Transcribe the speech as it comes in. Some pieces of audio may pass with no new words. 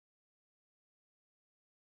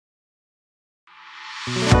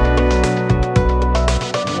Video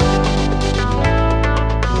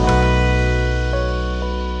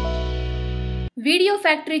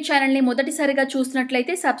factory channel ని మొదటిసారిగా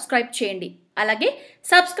చూస్తున్నట్లయితే సబ్స్క్రైబ్ చేయండి. అలాగే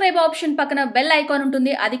సబ్స్క్రైబ్ ఆప్షన్ పక్కన బెల్ ఐకాన్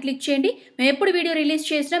ఉంటుంది, అది క్లిక్ చేయండి. మేము ఎప్పుడు వీడియో రిలీజ్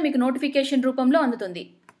చేసినా మీకు నోటిఫికేషన్ రూపంలో అందుతుంది.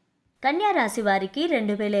 కన్యా రాశి వారికి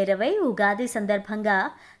 2020 ఉగాది సందర్భంగా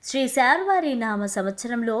శ్రీ శార్వారి నామ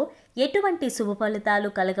సంవత్సరంలో ఎటువంటి శుభ ఫలితాలు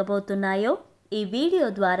కలగబోతున్నాయో ఈ వీడియో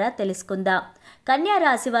ద్వారా తెలుసుకుందాం. కన్యా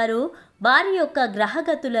రాశి వారు వారి యొక్క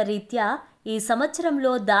గ్రహగతుల రీత్యా ఈ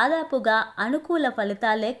సంవత్సరంలో దాదాపుగా అనుకూల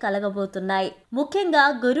ఫలితాలే కలగబోతున్నాయి. ముఖ్యంగా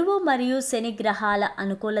గురువు మరియు శని గ్రహాల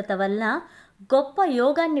అనుకూలత వలన గొప్ప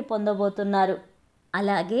యోగాన్ని పొందబోతున్నారు.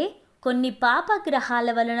 అలాగే కొన్ని పాప గ్రహాల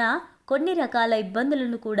వలన కొన్ని రకాల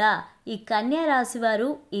ఇబ్బందులను కూడా ఈ కన్యా రాశి వారు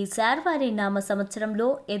ఈ శార్వారి నామ సంవత్సరంలో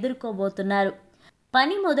ఎదుర్కోబోతున్నారు.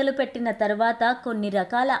 పని మొదలుపెట్టిన తర్వాత కొన్ని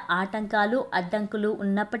రకాల ఆటంకాలు అడ్డంకులు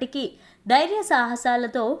ఉన్నప్పటికీ ధైర్య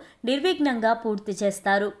సాహసాలతో నిర్విఘ్నంగా పూర్తి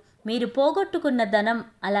చేస్తారు. మీరు పోగొట్టుకున్న ధనం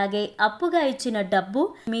అలాగే అప్పుగా ఇచ్చిన డబ్బు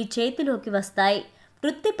మీ చేతిలోకి వస్తాయి.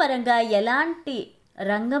 వృత్తిపరంగా ఎలాంటి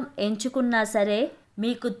రంగం ఎంచుకున్నా సరే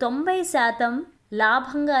మీకు 90%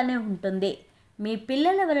 లాభంగానే ఉంటుంది. మీ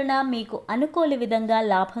పిల్లల వలన మీకు అనుకోని విధంగా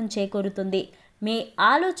లాభం చేకూరుతుంది. మీ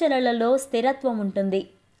ఆలోచనలలో స్థిరత్వం ఉంటుంది.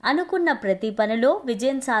 అనుకున్న ప్రతి పనిలో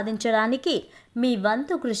విజయం సాధించడానికి మీ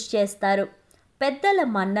వంతు కృషి చేస్తారు. పెద్దల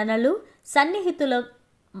మన్ననలు, సన్నిహితుల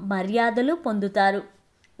మర్యాదలు పొందుతారు.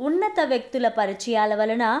 ఉన్నత వ్యక్తుల పరిచయాల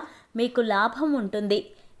వలన మీకు లాభం ఉంటుంది.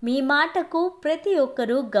 మీ మాటకు ప్రతి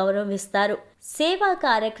ఒక్కరూ గౌరవిస్తారు. సేవా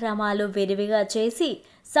కార్యక్రమాలు విరివిగా చేసి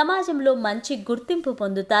సమాజంలో మంచి గుర్తింపు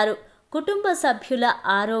పొందుతారు. కుటుంబ సభ్యుల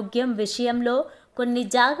ఆరోగ్యం విషయంలో కొన్ని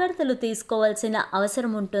జాగ్రత్తలు తీసుకోవాల్సిన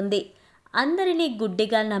అవసరం ఉంటుంది. అందరినీ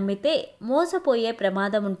గుడ్డిగా నమ్మితే మోసపోయే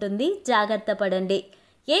ప్రమాదం ఉంటుంది. జాగ్రత్త పడండి.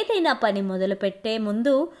 ఏదైనా పని మొదలుపెట్టే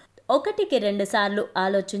ముందు 1-2 సార్లు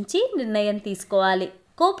ఆలోచించి నిర్ణయం తీసుకోవాలి.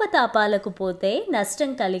 కోపతాపాలకు పోతే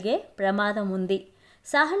నష్టం కలిగే ప్రమాదం ఉంది.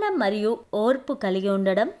 సహనం మరియు ఓర్పు కలిగి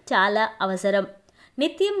ఉండడం చాలా అవసరం.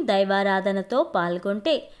 నిత్యం దైవారాధనతో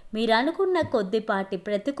పాల్గొంటే మీరు అనుకున్న కొద్దిపాటి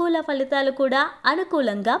ప్రతికూల ఫలితాలు కూడా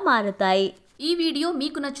అనుకూలంగా మారుతాయి. ఈ వీడియో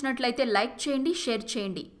మీకు నచ్చినట్లయితే లైక్ చేయండి, షేర్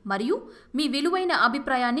చేయండి మరియు మీ విలువైన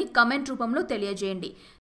అభిప్రాయాన్ని కామెంట్ రూపంలో తెలియజేయండి.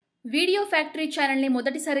 వీడియో ఫ్యాక్టరీ ఛానల్ని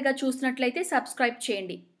మొదటిసారిగా చూసినట్లయితే సబ్స్క్రైబ్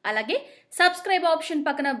చేయండి. అలాగే సబ్స్క్రైబ్ ఆప్షన్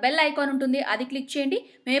పక్కన బెల్ ఐకాన్ ఉంటుంది, అది క్లిక్ చేయండి.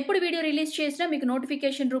 మేము ఎప్పుడు వీడియో రిలీజ్ చేసినా మీకు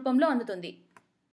నోటిఫికేషన్ రూపంలో అందుతుంది.